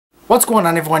What's going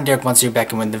on, everyone? Derrikmonster here,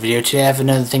 back in with the video. Today I have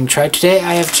another thing to try. Today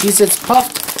I have Cheez-Its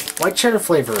Puff'D white cheddar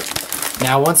flavor.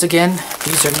 Now once again,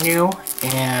 these are new,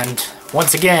 and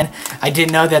once again, I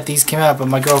didn't know that these came out, but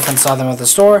my girlfriend saw them at the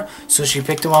store, so she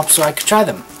picked them up so I could try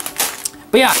them.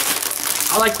 But yeah,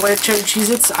 I like white cheddar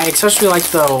Cheez-Its. I especially like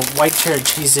the white cheddar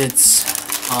Cheez-Its,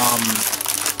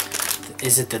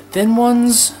 is it the thin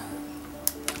ones?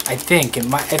 I think it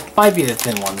might be the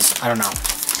thin ones. I don't know.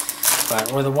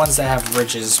 But, or the ones that have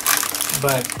ridges.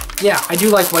 But yeah, I do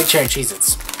like white cheddar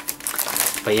Cheez-Its.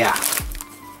 But yeah.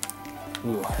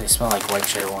 Ooh, they smell like white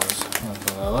cheddar ones. That's what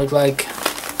they look like.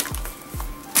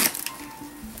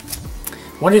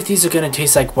 Wonder if these are gonna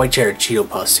taste like white cheddar Cheeto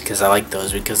Puffs, because I like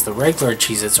those, because the regular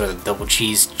Cheez-Its or the double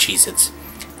cheese Cheez-Its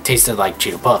tasted like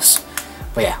Cheeto Puffs.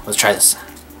 But yeah, let's try this.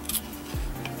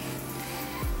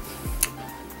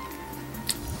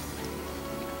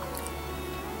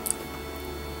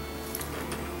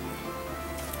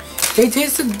 They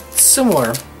tasted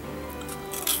similar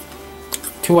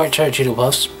to white cheddar Cheeto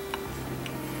Puffs.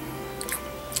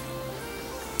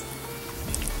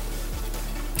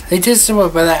 They taste similar,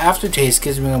 but that aftertaste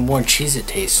gives me a more Cheez-It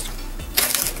taste.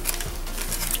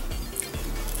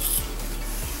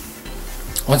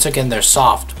 Once again, they're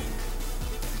soft.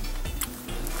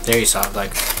 Very soft.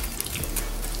 Like,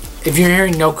 if you're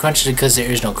hearing no crunch, it's because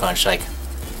there is no crunch. Like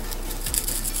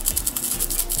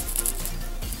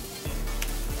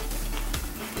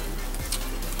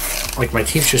my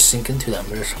teeth just sink into them.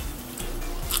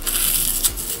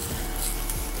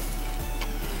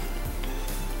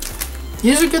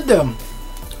 These are good though.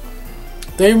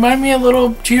 They remind me a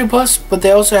little Cheeto Puffs, but they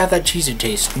also have that Cheez-It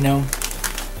taste, you know?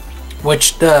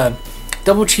 Which the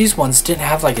double cheese ones didn't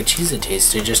have like a Cheez-It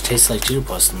taste. They just taste like Cheeto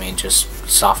Puffs to me, just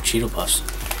soft Cheeto Puffs.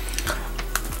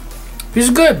 These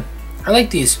are good. I like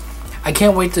these. I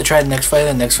can't wait to try the next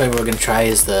flavor. The next flavor we're gonna try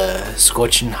is the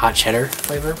scorching hot cheddar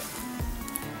flavor,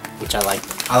 which I like.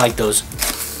 I like those,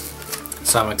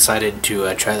 so I'm excited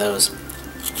to try those.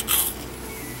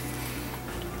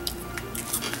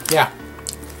 Yeah,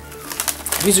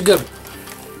 these are good.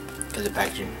 Look at the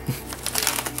packaging.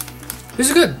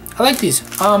 These are good. I like these.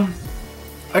 I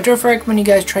definitely recommend you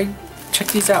guys check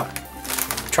these out.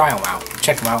 Try them out.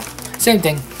 Check them out. Same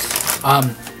thing.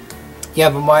 Yeah,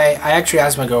 but I actually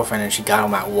asked my girlfriend and she got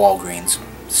them at Walgreens.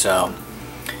 So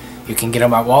you can get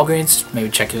them at Walgreens. Maybe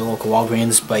check your local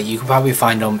Walgreens, but you can probably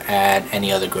find them at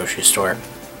any other grocery store.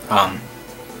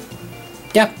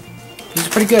 Yeah, these are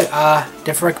pretty good.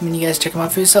 Definitely recommend you guys check them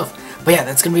out for yourself. But yeah,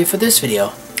 that's gonna be it for this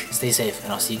video. Stay safe,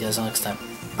 and I'll see you guys next time.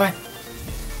 Bye.